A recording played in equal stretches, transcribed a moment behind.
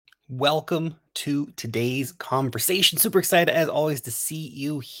Welcome to today's conversation. Super excited, as always, to see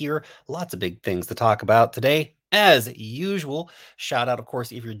you here. Lots of big things to talk about today. As usual, shout out, of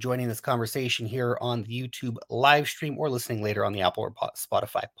course, if you're joining this conversation here on the YouTube live stream or listening later on the Apple or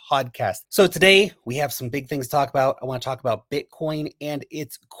Spotify podcast. So today we have some big things to talk about. I want to talk about Bitcoin and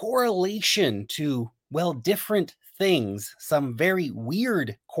its correlation to, well, different things, some very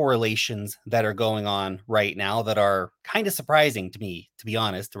weird correlations that are going on right now that are kind of surprising to me, to be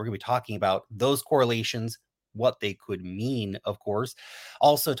honest. We're going to be talking about those correlations, what they could mean, of course.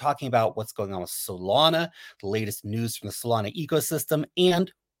 Also talking about what's going on with Solana, the latest news from the Solana ecosystem,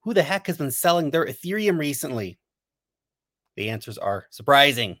 and who the heck has been selling their Ethereum recently? The answers are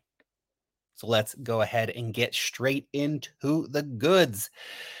surprising. So let's go ahead and get straight into the goods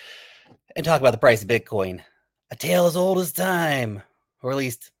and talk about the price of Bitcoin. A tale as old as time, or at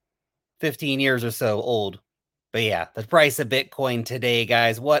least 15 years or so old. But yeah, the price of Bitcoin today,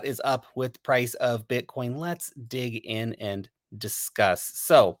 guys. What is up with the price of Bitcoin? Let's dig in and discuss.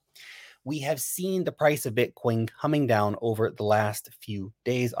 So we have seen the price of Bitcoin coming down over the last few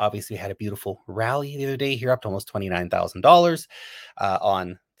days. Obviously, we had a beautiful rally the other day here up to almost $29,000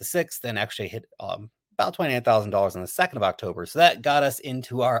 on the 6th, and actually hit about $29,000 on the 2nd of October. So that got us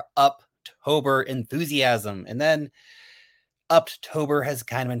into our Uptober enthusiasm. And then Uptober has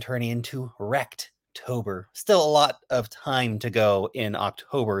kind of been turning into Wrecktober. Still a lot of time to go in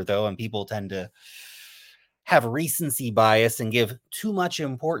October, though, and people tend to have recency bias and give too much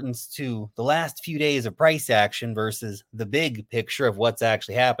importance to the last few days of price action versus the big picture of what's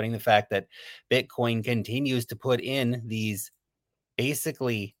actually happening. The fact that Bitcoin continues to put in these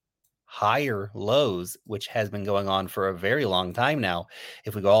basically higher lows, which has been going on for a very long time now.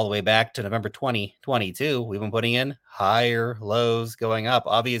 If we go all the way back to November 2022, we've been putting in higher lows going up.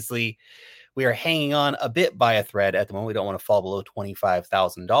 Obviously, we are hanging on a bit by a thread at the moment. We don't want to fall below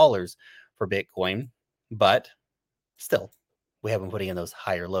 $25,000 for Bitcoin, but still, we have been putting in those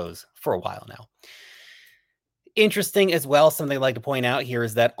higher lows for a while now. Interesting as well, something I'd like to point out here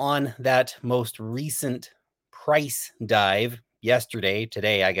is that on that most recent price dive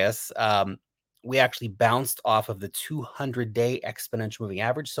today, I guess, we actually bounced off of the 200-day exponential moving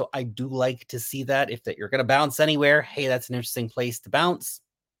average. So I do like to see that. If that you're going to bounce anywhere, hey, that's an interesting place to bounce.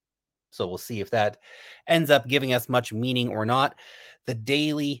 So we'll see if that ends up giving us much meaning or not. The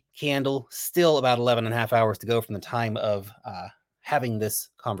daily candle, still about 11 and a half hours to go from the time of having this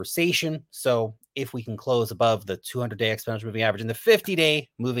conversation. So if we can close above the 200-day exponential moving average and the 50-day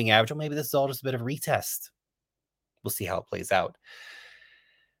moving average, well, maybe this is all just a bit of a retest. We'll see how it plays out.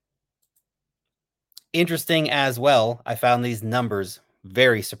 Interesting as well, I found these numbers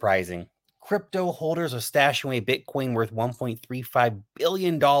very surprising. Crypto holders are stashing away Bitcoin worth $1.35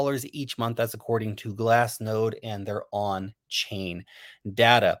 billion each month. That's according to Glassnode and their on-chain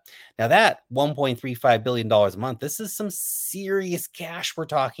data. Now that $1.35 billion a month, this is some serious cash we're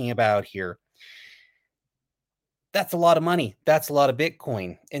talking about here. That's a lot of money. That's a lot of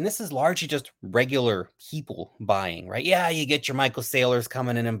Bitcoin. And this is largely just regular people buying, right? Yeah, you get your Michael Saylors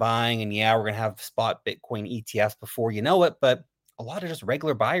coming in and buying, and yeah, we're going to have spot Bitcoin ETFs before you know it, but a lot of just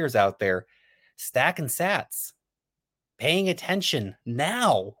regular buyers out there stacking sats, paying attention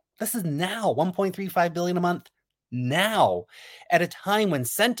now. This is now 1.35 billion a month now, at a time when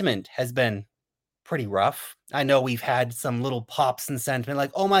sentiment has been pretty rough. I know we've had some little pops in sentiment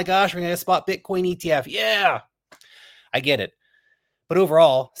like, oh my gosh, we're going to spot Bitcoin ETF. Yeah, I get it. But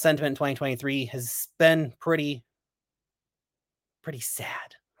overall, sentiment in 2023 has been pretty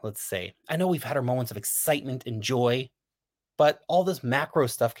sad, let's say. I know we've had our moments of excitement and joy, but all this macro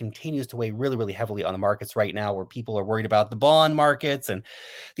stuff continues to weigh really, really heavily on the markets right now, where people are worried about the bond markets and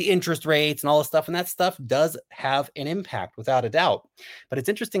the interest rates and all this stuff. And that stuff does have an impact without a doubt. But it's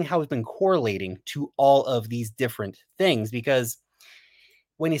interesting how we've been correlating to all of these different things, because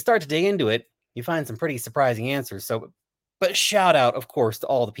when you start to dig into it, you find some pretty surprising answers. But shout out, of course, to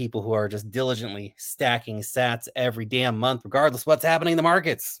all the people who are just diligently stacking sats every damn month, regardless of what's happening in the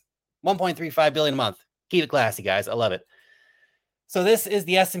markets. 1.35 billion a month. Keep it classy, guys. I love it. So this is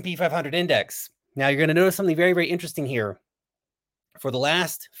the S&P 500 index. Now you're going to notice something very, very interesting here. For the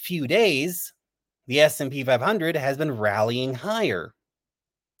last few days, the S&P 500 has been rallying higher.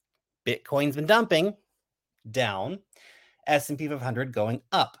 Bitcoin's been dumping down, S&P 500 going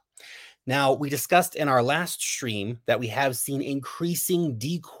up. Now, we discussed in our last stream that we have seen increasing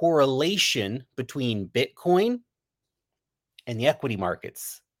decorrelation between Bitcoin and the equity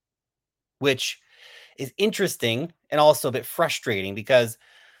markets, which is interesting and also a bit frustrating, because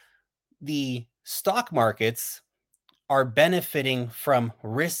the stock markets are benefiting from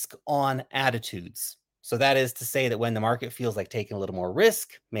risk-on attitudes. So that is to say that when the market feels like taking a little more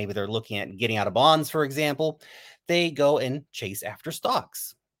risk, maybe they're looking at getting out of bonds, for example, they go and chase after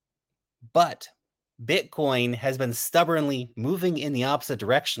stocks. But Bitcoin has been stubbornly moving in the opposite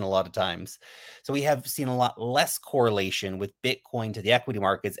direction a lot of times. So we have seen a lot less correlation with Bitcoin to the equity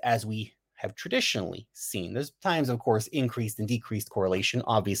markets as we have traditionally seen. There's times, of course, increased and decreased correlation,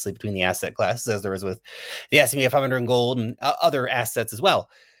 obviously, between the asset classes, as there is with the S&P 500 and gold and other assets as well.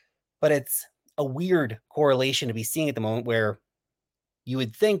 But it's a weird correlation to be seeing at the moment where you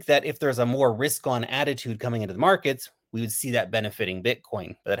would think that if there's a more risk on attitude coming into the markets, we would see that benefiting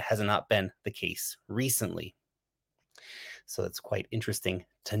Bitcoin, but that has not been the case recently. So that's quite interesting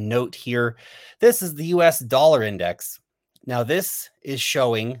to note here. This is the US dollar index. Now, this is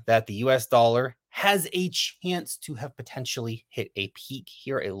showing that the US dollar has a chance to have potentially hit a peak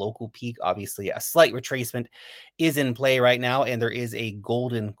here, a local peak. Obviously, a slight retracement is in play right now, and there is a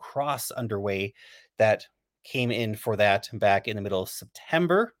golden cross underway that came in for that back in the middle of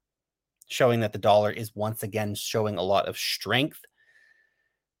September, showing that the dollar is once again showing a lot of strength.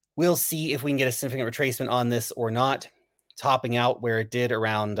 We'll see if we can get a significant retracement on this or not, topping out where it did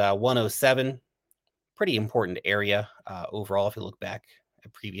around 107. Pretty important area overall if you look back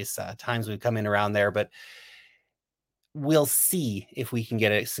at previous times we've come in around there, but we'll see if we can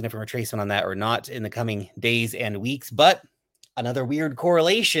get a significant retracement on that or not in the coming days and weeks. But another weird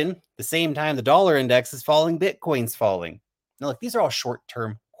correlation, the same time the dollar index is falling, Bitcoin's falling. Now, look, these are all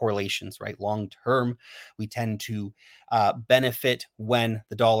short-term correlations, right? Long-term, we tend to benefit when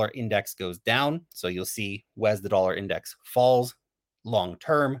the dollar index goes down. So you'll see as the dollar index falls,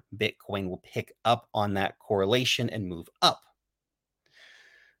 long-term, Bitcoin will pick up on that correlation and move up.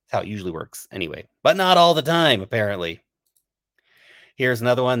 That's how it usually works anyway, but not all the time, apparently. Here's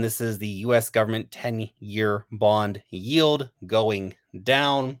another one. This is the US government 10-year bond yield going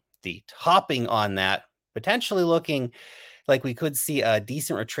down. The topping on that potentially looking like we could see a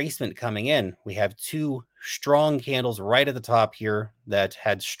decent retracement coming in. We have two strong candles right at the top here that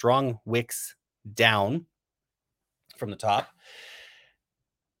had strong wicks down from the top,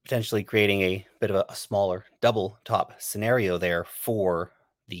 potentially creating a bit of a smaller double top scenario there for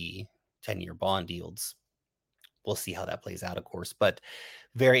the 10-year bond yields. We'll see how that plays out, of course, but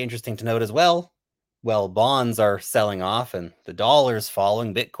very interesting to note as well. Well, bonds are selling off and the dollar's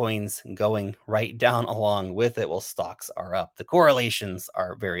falling, Bitcoin's going right down along with it while stocks are up. The correlations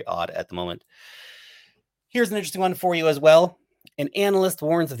are very odd at the moment. Here's an interesting one for you as well. An analyst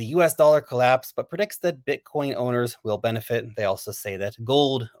warns of the US dollar collapse, but predicts that Bitcoin owners will benefit. They also say that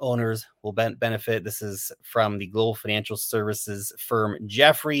gold owners will benefit. This is from the global financial services firm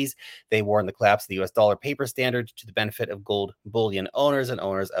Jefferies. They warn the collapse of the US dollar paper standard to the benefit of gold bullion owners and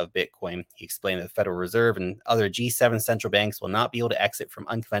owners of Bitcoin. He explained that the Federal Reserve and other G7 central banks will not be able to exit from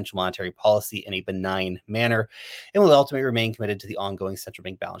unconventional monetary policy in a benign manner and will ultimately remain committed to the ongoing central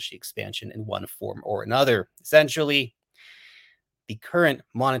bank balance sheet expansion in one form or another. Essentially, the current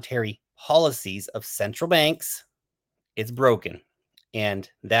monetary policies of central banks, it's broken. And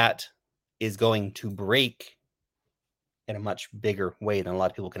that is going to break in a much bigger way than a lot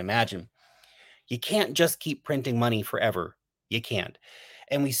of people can imagine. You can't just keep printing money forever. You can't.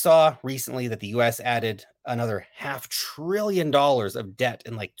 And we saw recently that the US added another $500 billion of debt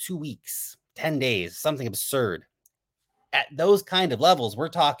in like 2 weeks, 10 days, something absurd. At those kind of levels, we're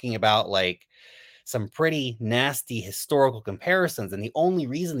talking about like some pretty nasty historical comparisons. And the only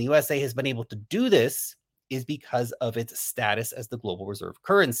reason the USA has been able to do this is because of its status as the global reserve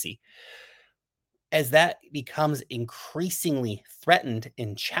currency. As that becomes increasingly threatened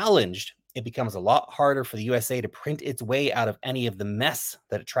and challenged, it becomes a lot harder for the USA to print its way out of any of the mess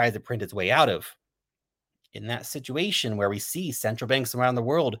that it tries to print its way out of. In that situation where we see central banks around the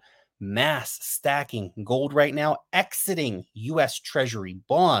world mass stacking gold right now, exiting US Treasury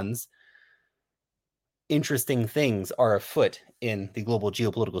bonds, interesting things are afoot in the global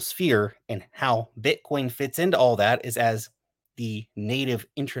geopolitical sphere, and how Bitcoin fits into all that is as the native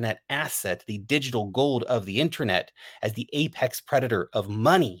internet asset, the digital gold of the internet, as the apex predator of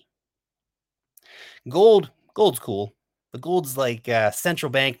money. Gold's cool, but gold's like central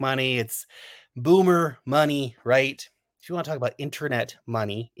bank money. It's boomer money, right? If you want to talk about internet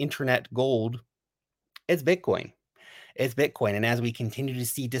money, internet gold, it's Bitcoin. It's Bitcoin. And as we continue to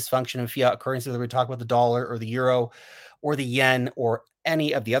see dysfunction in fiat currency, whether we talk about the dollar or the euro or the yen or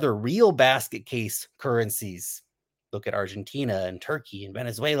any of the other real basket case currencies, look at Argentina and Turkey and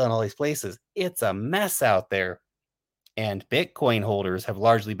Venezuela and all these places. It's a mess out there. And Bitcoin holders have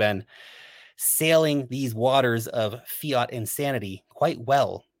largely been sailing these waters of fiat insanity quite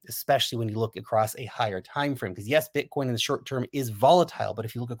well. especially when you look across a higher time frame. Because yes, Bitcoin in the short term is volatile, but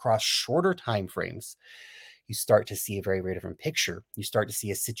if you look across shorter time frames, you start to see a very, very different picture. You start to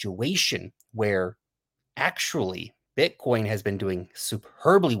see a situation where actually Bitcoin has been doing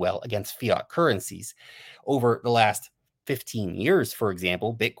superbly well against fiat currencies over the last 15 years. For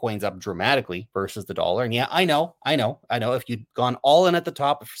example, Bitcoin's up dramatically versus the dollar. And yeah, I know. If you'd gone all in at the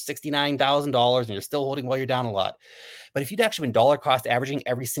top of $69,000 and you're still holding, well, you're down a lot. But if you'd actually been dollar cost averaging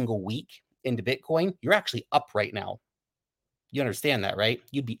every single week into Bitcoin, you're actually up right now. You understand that, right?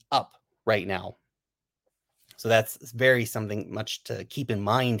 You'd be up right now. So that's very something much to keep in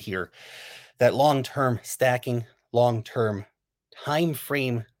mind here, that long-term stacking, long-term time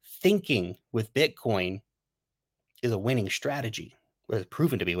frame thinking with Bitcoin is a winning strategy, or has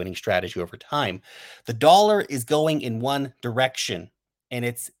proven to be a winning strategy over time. The dollar is going in one direction, and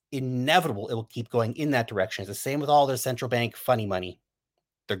it's inevitable it will keep going in that direction. It's the same with all their central bank funny money.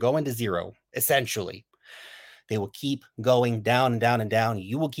 They're going to zero, essentially. They will keep going down and down and down.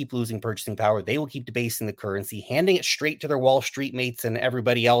 You will keep losing purchasing power. They will keep debasing the currency, handing it straight to their Wall Street mates and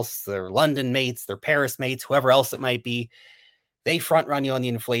everybody else, their London mates, their Paris mates, whoever else it might be. They front run you on the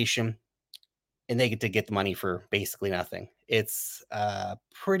inflation, and they get the money for basically nothing. It's a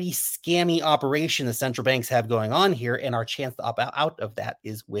pretty scammy operation the central banks have going on here, and our chance to opt out of that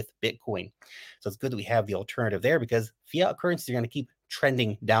is with Bitcoin. So it's good that we have the alternative there, because fiat currencies are going to keep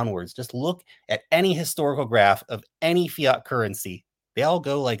trending downwards. Just look at any historical graph of any fiat currency. They all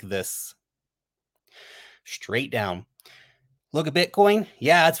go like this, straight down. Look at Bitcoin.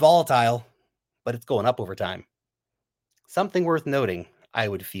 Yeah, it's volatile, but it's going up over time. Something worth noting, I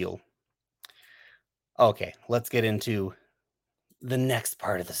would feel. Okay, let's get into the next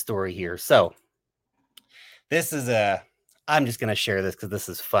part of the story here. So this is I'm just going to share this because this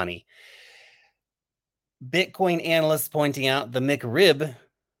is funny. Bitcoin analysts pointing out the McRib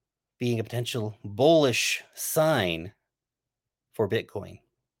being a potential bullish sign for Bitcoin.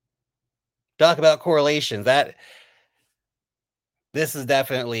 Talk about correlations. This is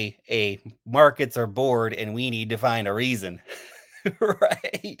definitely a markets are bored and we need to find a reason.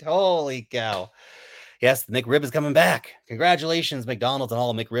 Right? Holy cow. Yes, the McRib is coming back. Congratulations, McDonald's and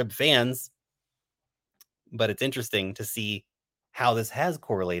all McRib fans. But it's interesting to see how this has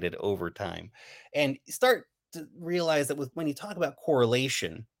correlated over time, and start to realize that when you talk about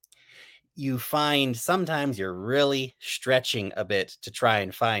correlation, you find sometimes you're really stretching a bit to try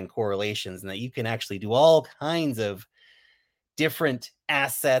and find correlations, and that you can actually do all kinds of different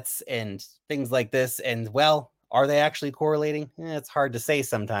assets and things like this. And well, are they actually correlating? It's hard to say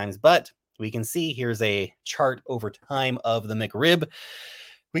sometimes, but we can see here's a chart over time of the McRib.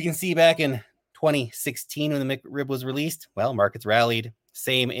 We can see back in 2016 when the McRib was released, well, markets rallied.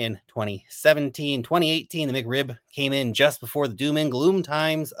 Same in 2017, 2018. The McRib came in just before the doom and gloom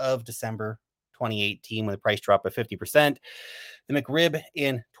times of December 2018 when the price dropped by 50%. The McRib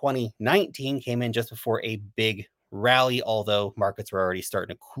in 2019 came in just before a big rally, although markets were already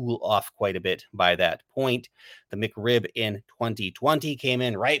starting to cool off quite a bit by that point. The McRib in 2020 came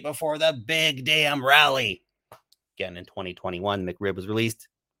in right before the big damn rally. Again, in 2021, McRib was released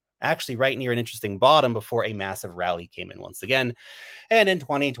actually right near an interesting bottom before a massive rally came in once again. And in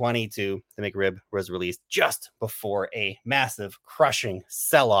 2022, the McRib was released just before a massive crushing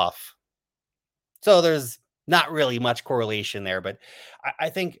sell-off. So there's not really much correlation there, but I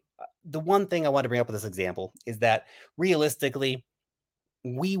think the one thing I want to bring up with this example is that realistically,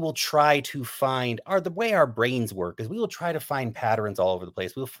 we will try to find the way our brains work is we will try to find patterns all over the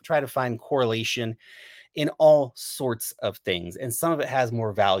place. We'll try to find correlation in all sorts of things, and some of it has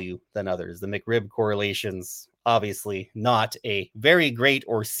more value than others. The McRib correlation's obviously not a very great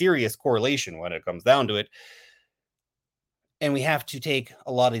or serious correlation when it comes down to it. And we have to take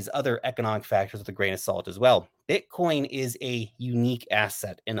a lot of these other economic factors with a grain of salt as well. Bitcoin is a unique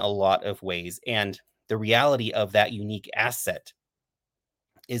asset in a lot of ways. And the reality of that unique asset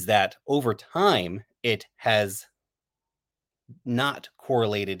is that over time, it has not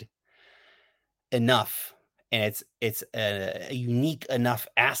correlated enough. And it's a unique enough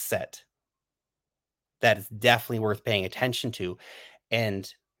asset that is definitely worth paying attention to.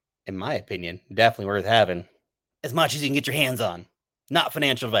 And in my opinion, definitely worth having as much as you can get your hands on. Not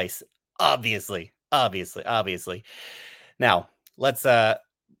financial advice, obviously. Now, let's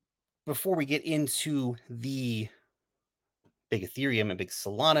before we get into the big Ethereum and big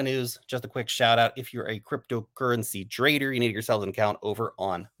Solana news. Just a quick shout out. If you're a cryptocurrency trader, you need to get yourselves an account over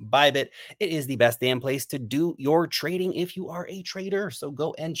on Bybit. It is the best damn place to do your trading if you are a trader. So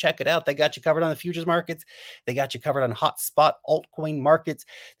go and check it out. They got you covered on the futures markets. They got you covered on hotspot altcoin markets.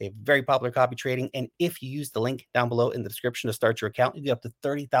 They have very popular copy trading. And if you use the link down below in the description to start your account, you get up to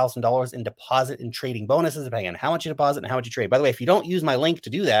 $30,000 in deposit and trading bonuses, depending on how much you deposit and how much you trade. By the way, if you don't use my link to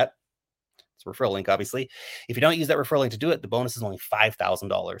do that, it's a referral link, obviously. If you don't use that referral link to do it, the bonus is only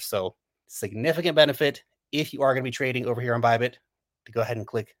 $5,000. So significant benefit if you are going to be trading over here on Bybit, to go ahead and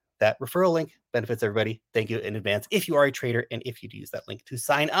click that referral link. Benefits everybody. Thank you in advance if you are a trader and if you use that link to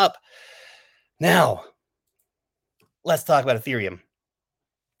sign up. Now, let's talk about Ethereum.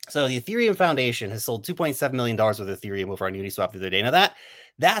 So the Ethereum Foundation has sold $2.7 million worth of Ethereum over on Uniswap the other day. Now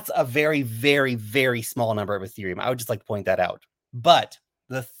that's a very, very, very small number of Ethereum. I would just like to point that out. But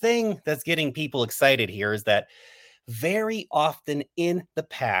the thing that's getting people excited here is that very often in the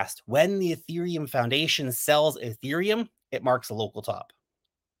past, when the Ethereum Foundation sells Ethereum, it marks a local top.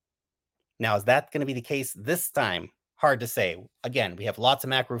 Now, is that going to be the case this time? Hard to say. Again, we have lots of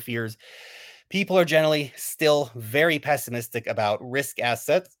macro fears. People are generally still very pessimistic about risk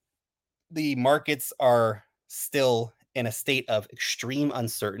assets. The markets are still in a state of extreme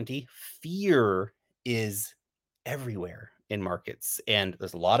uncertainty. Fear is everywhere in markets, and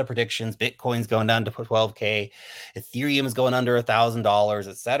there's a lot of predictions. Bitcoin's going down to 12K, Ethereum's going under $1,000,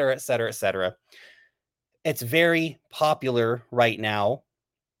 et cetera, et cetera, et cetera. It's very popular right now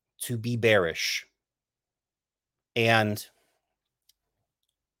to be bearish, and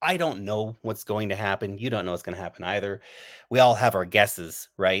I don't know what's going to happen. You don't know what's going to happen either. We all have our guesses,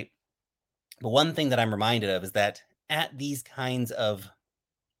 right? But one thing that I'm reminded of is that at these kinds of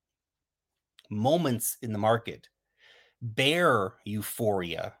moments in the market, bear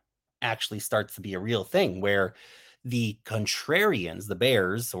euphoria actually starts to be a real thing, where the contrarians, the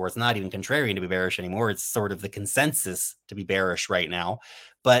bears, or it's not even contrarian to be bearish anymore, it's sort of the consensus to be bearish right now,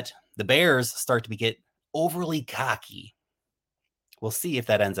 but the bears start to get overly cocky. We'll see if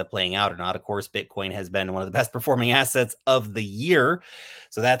that ends up playing out or not. Of course, Bitcoin has been one of the best performing assets of the year,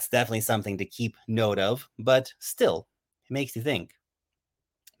 so that's definitely something to keep note of, but still, it makes you think.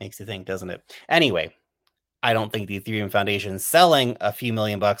 Makes you think, doesn't it? Anyway, I don't think the Ethereum Foundation selling a few $1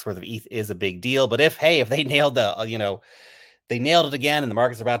 million worth of ETH is a big deal. But if they nailed they nailed it again and the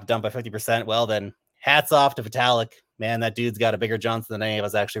market's about to dump by 50%, well, then hats off to Vitalik. Man, that dude's got a bigger Johnson than any of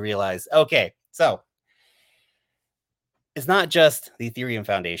us actually realize. Okay, so it's not just the Ethereum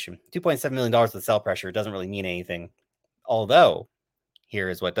Foundation. $2.7 million worth of sell pressure doesn't really mean anything. Although, here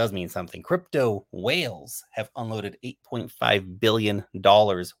is what does mean something. Crypto whales have unloaded $8.5 billion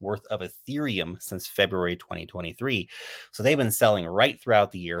worth of Ethereum since February 2023. So they've been selling right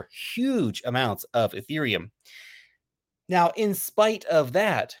throughout the year, huge amounts of Ethereum. Now, in spite of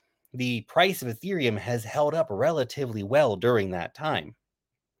that, the price of Ethereum has held up relatively well during that time.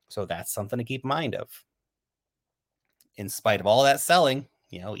 So that's something to keep in mind of. In spite of all that selling,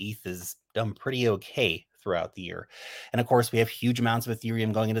 ETH has done pretty okay throughout the year. And of course, we have huge amounts of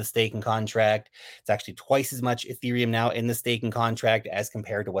Ethereum going into the staking contract. It's actually twice as much Ethereum now in the staking contract as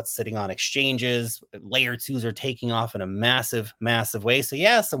compared to what's sitting on exchanges. Layer 2s are taking off in a massive, massive way. So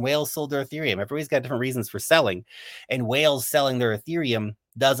yeah, some whales sold their Ethereum. Everybody's got different reasons for selling. And whales selling their Ethereum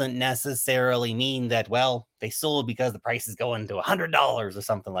doesn't necessarily mean that, well, they sold because the price is going to $100 or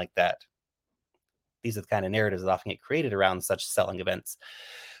something like that. These are the kind of narratives that often get created around such selling events.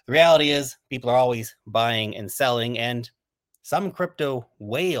 The reality is people are always buying and selling, and some crypto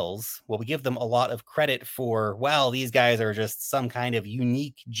whales, well, we give them a lot of credit for, well, these guys are just some kind of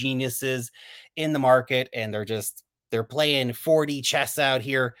unique geniuses in the market, and they're playing 4D chess out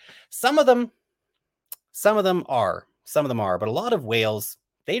here. Some of them are, but a lot of whales,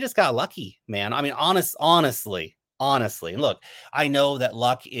 they just got lucky, man. I mean, honestly. And look, I know that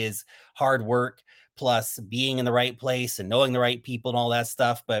luck is hard work, plus being in the right place and knowing the right people and all that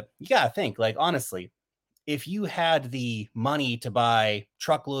stuff. But you got to think, like, honestly, if you had the money to buy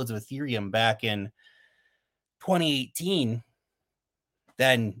truckloads of Ethereum back in 2018,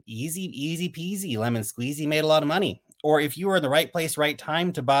 then easy peasy, lemon squeezy, made a lot of money. Or if you were in the right place, right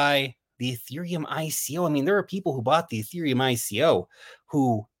time to buy the Ethereum ICO. I mean, there are people who bought the Ethereum ICO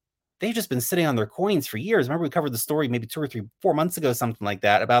who they've just been sitting on their coins for years. Remember, we covered the story maybe 2 or 3, 4 months ago, something like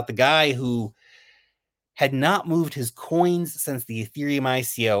that, about the guy who had not moved his coins since the Ethereum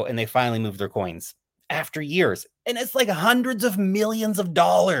ICO, and they finally moved their coins after years. And it's like hundreds of millions of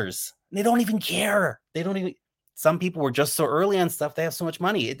dollars. They don't even care. Some people were just so early on stuff, they have so much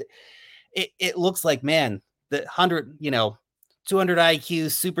money. It looks like, man, the 200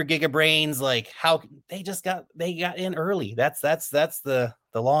 IQ, super giga brains. Like how they got in early. That's the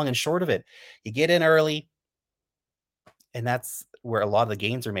long and short of it. You get in early, and that's where a lot of the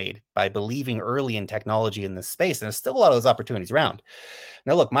gains are made by believing early in technology in this space. And there's still a lot of those opportunities around.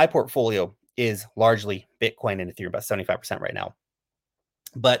 Now, look, my portfolio is largely Bitcoin and Ethereum, about 75% right now.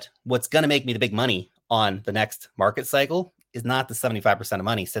 But what's going to make me the big money on the next market cycle is not the 75% of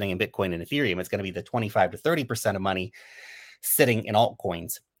money sitting in Bitcoin and Ethereum. It's going to be the 25 to 30% of money sitting in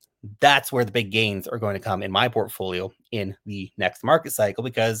altcoins. That's where the big gains are going to come in my portfolio in the next market cycle,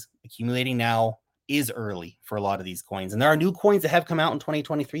 because accumulating now is early for a lot of these coins. And there are new coins that have come out in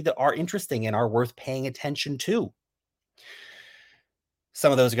 2023 that are interesting and are worth paying attention to.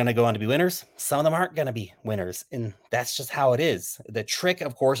 Some of those are going to go on to be winners. Some of them aren't going to be winners. And that's just how it is. The trick,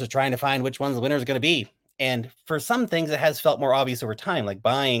 of course, is trying to find which ones the winners are going to be. And for some things, it has felt more obvious over time, like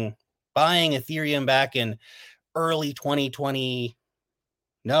buying Ethereum back in early 2020.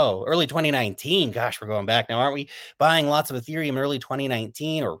 No, early 2019. Gosh, we're going back now, aren't we? Buying lots of Ethereum in early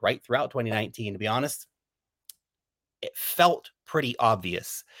 2019 or right throughout 2019, to be honest. It felt pretty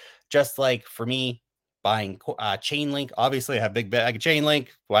obvious. Just like for me, buying Chainlink. Obviously, I have a big bag of Chainlink,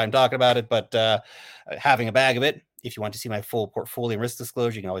 why I'm talking about it, but having a bag of it. If you want to see my full portfolio and risk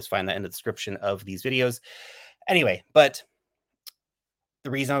disclosure, you can always find that in the description of these videos. Anyway, but the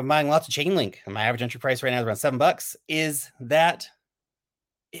reason I'm buying lots of Chainlink, and my average entry price right now is around $7, is that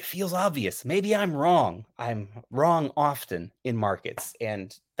it feels obvious. Maybe I'm wrong. I'm wrong often in markets,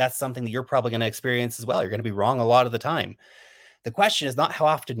 and that's something that you're probably going to experience as well. You're going to be wrong a lot of the time. The question is not how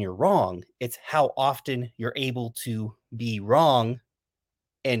often you're wrong, it's how often you're able to be wrong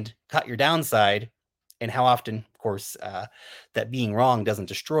and cut your downside, and how often, of course, that being wrong doesn't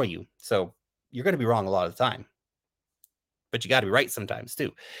destroy you. So you're going to be wrong a lot of the time, but you got to be right sometimes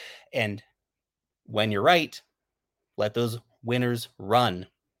too. And when you're right, let those winners run.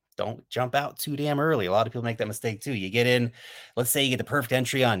 Don't jump out too damn early. A lot of people make that mistake too. You get in, let's say you get the perfect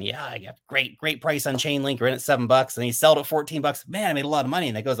entry on, I got great price on Chainlink. You're in at $7, and then you sell it at $14. Man, I made a lot of money,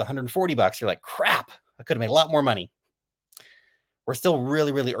 and that goes $140. You're like, crap, I could have made a lot more money. We're still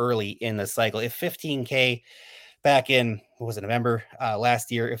really, really early in the cycle. If 15K back in, what was it, November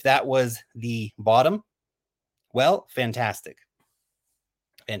last year, if that was the bottom, well, fantastic.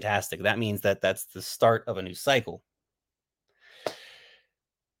 Fantastic. That means that that's the start of a new cycle.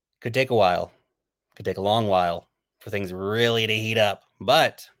 Could take a while. Could take a long while for things really to heat up,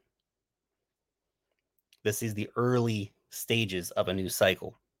 but this is the early stages of a new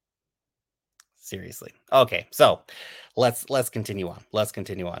cycle. Seriously. Okay, so let's continue on. Let's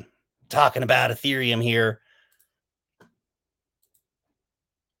continue on. Talking about Ethereum here.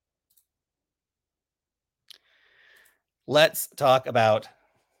 Let's talk about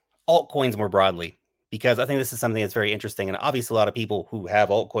altcoins more broadly, because I think this is something that's very interesting. And obviously, a lot of people who have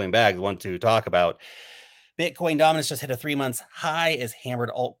altcoin bags want to talk about. Bitcoin dominance just hit a 3-month high as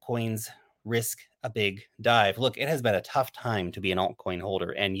hammered altcoins risk a big dive. Look, it has been a tough time to be an altcoin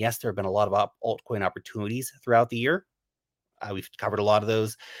holder. And yes, there have been a lot of altcoin opportunities throughout the year. We've covered a lot of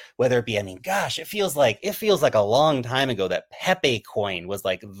those, whether it be, gosh, it feels like a long time ago that Pepe coin was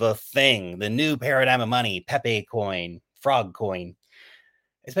like the thing, the new paradigm of money. Pepe coin, frog coin.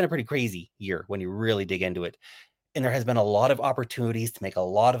 It's been a pretty crazy year when you really dig into it. And there has been a lot of opportunities to make a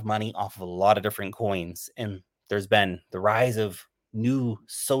lot of money off of a lot of different coins. And there's been the rise of new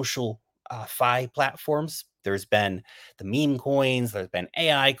social fi platforms. There's been the meme coins, there's been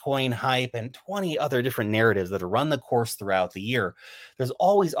AI coin hype, and 20 other different narratives that have run the course throughout the year. There's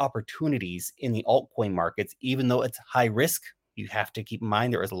always opportunities in the altcoin markets, even though it's high risk. You have to keep in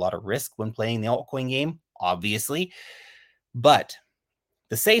mind there is a lot of risk when playing the altcoin game, obviously. But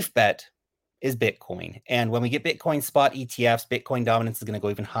the safe bet is Bitcoin. And when we get Bitcoin spot ETFs, Bitcoin dominance is going to go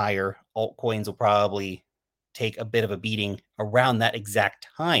even higher. Altcoins will probably take a bit of a beating around that exact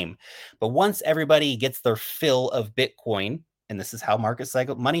time. But once everybody gets their fill of Bitcoin, and this is how market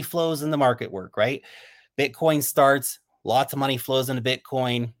cycle, money flows in the market work, right? Bitcoin starts, lots of money flows into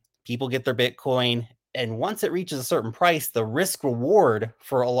Bitcoin, people get their Bitcoin. And once it reaches a certain price, the risk reward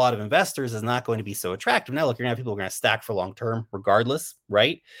for a lot of investors is not going to be so attractive. Now, look, you're going to have people who are going to stack for long term regardless,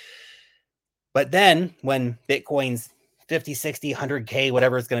 right? But then when Bitcoin's 50, 60, 100K,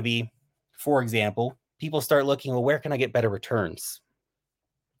 whatever it's going to be, for example, people start looking, well, where can I get better returns?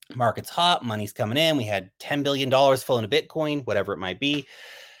 Market's hot, money's coming in. We had $10 billion flow into Bitcoin, whatever it might be.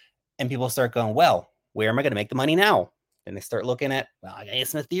 And people start going, well, where am I going to make the money now? And they start looking at, well, I get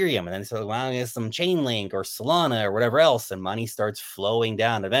some Ethereum. And then they start, well, I get some Chainlink or Solana or whatever else. And money starts flowing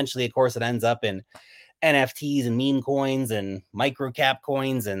down. Eventually, of course, it ends up in NFTs and meme coins and micro cap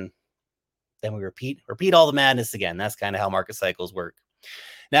coins. And then we repeat all the madness again. That's kind of how market cycles work.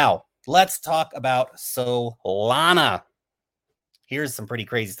 Now, let's talk about Solana. Here's some pretty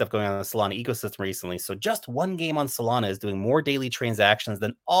crazy stuff going on in the Solana ecosystem recently. So just one game on Solana is doing more daily transactions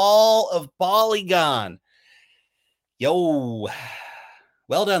than all of Polygon. Yo,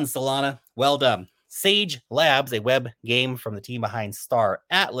 well done, Solana. Well done. Sage Labs, a web game from the team behind Star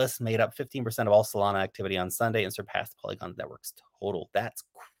Atlas, made up 15% of all Solana activity on Sunday and surpassed Polygon Network's total. That's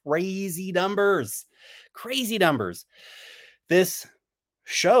crazy numbers. Crazy numbers. This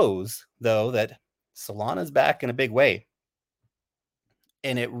shows, though, that Solana's back in a big way.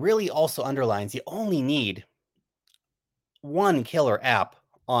 And it really also underlines you only need one killer app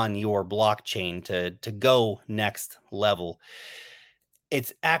on your blockchain to go next level.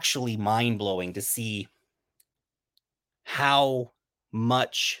 It's actually mind-blowing to see how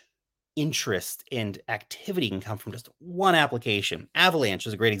much interest and activity can come from just one application. Avalanche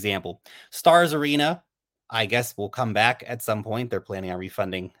is a great example. Stars Arena, I guess, will come back at some point. They're planning on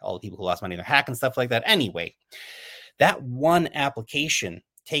refunding all the people who lost money in their hack and stuff like that. Anyway, that one application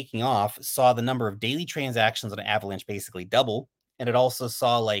taking off saw the number of daily transactions on Avalanche basically double. And it also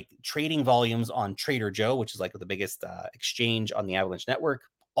saw like trading volumes on Trader Joe, which is like the biggest exchange on the Avalanche network,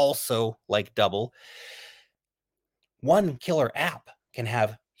 also like double. One killer app can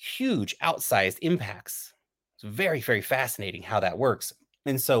have huge outsized impacts. It's very, very fascinating how that works.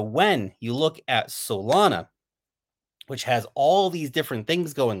 And so when you look at Solana, which has all these different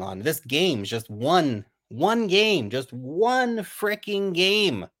things going on, this game's just one game, just one freaking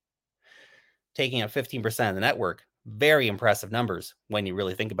game, taking up 15% of the network. Very impressive numbers when you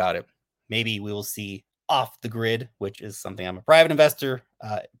really think about it. Maybe we will see Off the Grid, which is something I'm a private investor,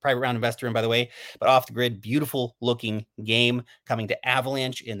 private round investor in, by the way, but Off the Grid, beautiful looking game coming to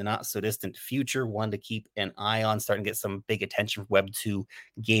Avalanche in the not so distant future. One to keep an eye on, starting to get some big attention from Web2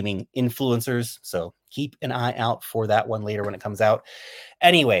 gaming influencers. So keep an eye out for that one later when it comes out.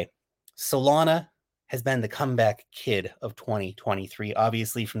 Anyway, Solana has been the comeback kid of 2023,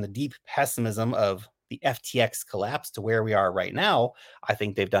 obviously from the deep pessimism of the FTX collapse to where we are right now. I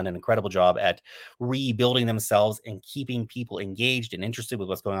think they've done an incredible job at rebuilding themselves and keeping people engaged and interested with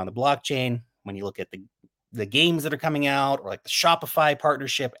what's going on the blockchain. When you look at the games that are coming out, or like the Shopify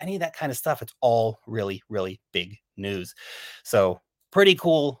partnership, any of that kind of stuff, it's all really, really big news. So pretty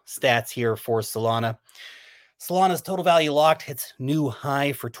cool stats here for Solana. Solana's total value locked hits new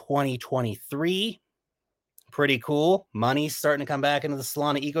high for 2023. Pretty cool. Money's starting to come back into the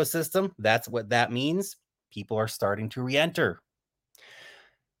Solana ecosystem. That's what that means. People are starting to re-enter.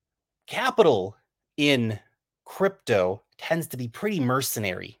 Capital in crypto tends to be pretty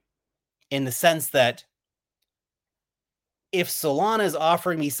mercenary in the sense that if Solana is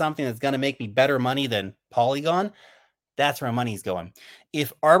offering me something that's going to make me better money than Polygon, that's where my money's going.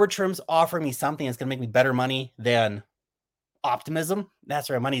 If Arbitrum's offering me something that's going to make me better money than Optimism, that's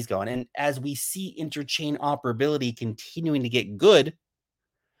where our money's going. And as we see interchain operability continuing to get good,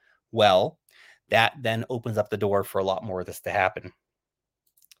 well, that then opens up the door for a lot more of this to happen.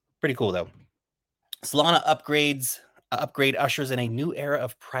 Pretty cool, though. Solana upgrade ushers in a new era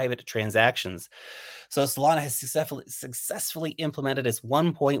of private transactions. So Solana has successfully implemented its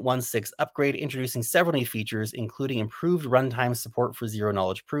 1.16 upgrade, introducing several new features, including improved runtime support for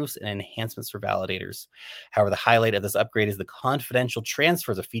zero-knowledge proofs and enhancements for validators. However, the highlight of this upgrade is the confidential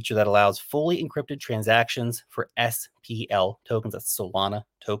transfers, a feature that allows fully encrypted transactions for SPL tokens, that's Solana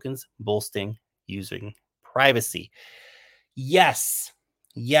tokens, boosting using privacy. Yes,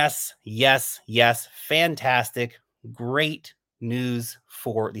 yes, yes, yes. Fantastic. Great news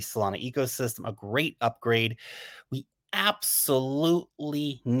for the Solana ecosystem, a great upgrade. We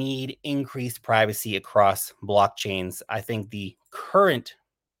absolutely need increased privacy across blockchains. I think the current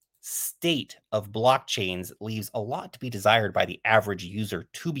state of blockchains leaves a lot to be desired by the average user,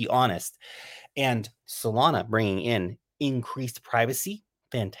 to be honest. And Solana bringing in increased privacy,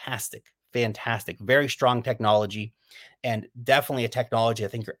 fantastic, fantastic, very strong technology, and definitely a technology I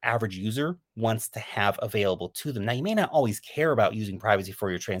think your average user wants to have available to them. Now, you may not always care about using privacy for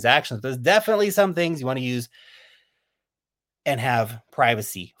your transactions. There's definitely some things you want to use and have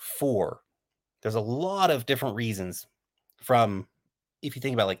privacy for. There's a lot of different reasons, from if you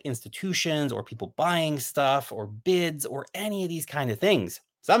think about like institutions or people buying stuff or bids or any of these kind of things.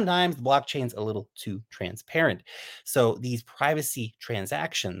 Sometimes the blockchain's a little too transparent. So these privacy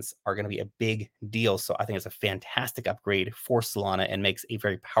transactions are going to be a big deal. So I think it's a fantastic upgrade for Solana and makes a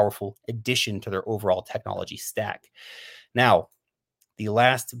very powerful addition to their overall technology stack. Now, the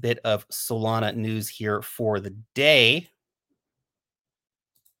last bit of Solana news here for the day.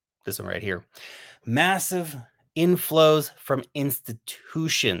 This one right here. Massive inflows from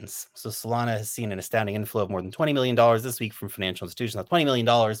institutions. So Solana has seen an astounding inflow of more than $20 million this week from financial institutions. Now, $20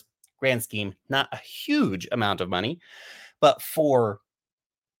 million, grand scheme, not a huge amount of money, but for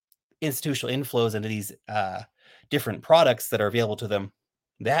institutional inflows into these different products that are available to them,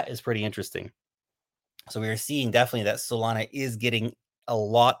 that is pretty interesting. So we are seeing definitely that Solana is getting a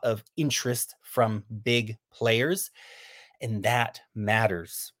lot of interest from big players, and that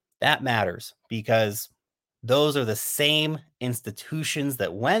matters. That matters because those are the same institutions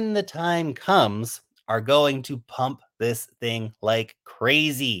that when the time comes are going to pump this thing like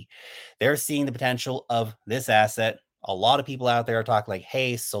crazy. They're seeing the potential of this asset. A lot of people out there are talking like,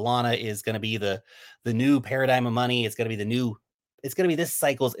 hey, Solana is going to be the new paradigm of money. It's going to be this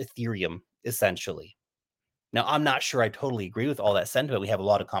cycle's Ethereum, essentially. Now, I'm not sure I totally agree with all that sentiment. We have a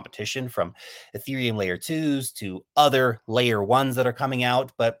lot of competition from Ethereum layer 2s to other layer 1s that are coming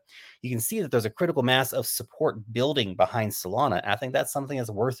out, but you can see that there's a critical mass of support building behind Solana. I think that's something that's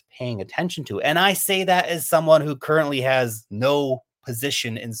worth paying attention to. And I say that as someone who currently has no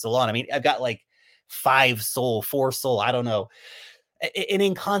position in Solana. I mean, I've got like 4 SOL, I don't know, an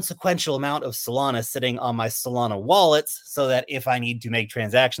inconsequential amount of Solana sitting on my Solana wallets so that if I need to make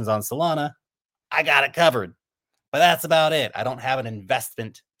transactions on Solana, I got it covered. But that's about it. I don't have an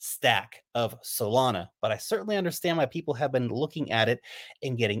investment stack of Solana, but I certainly understand why people have been looking at it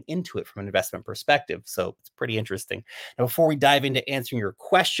and getting into it from an investment perspective. So it's pretty interesting. Now, before we dive into answering your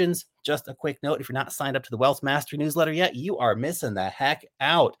questions, just a quick note. If you're not signed up to the Wealth Mastery newsletter yet, you are missing the heck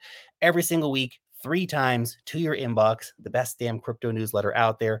out. Every single week, 3 times to your inbox, the best damn crypto newsletter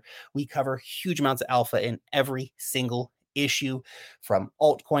out there. We cover huge amounts of alpha in every single issue, from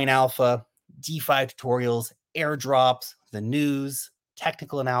altcoin alpha, DeFi tutorials, airdrops, the news,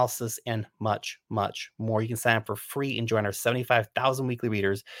 technical analysis, and much, much more. You can sign up for free and join our 75,000 weekly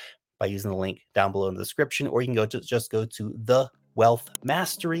readers by using the link down below in the description, or you can just go to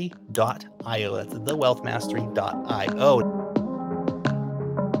thewealthmastery.io. That's thewealthmastery.io.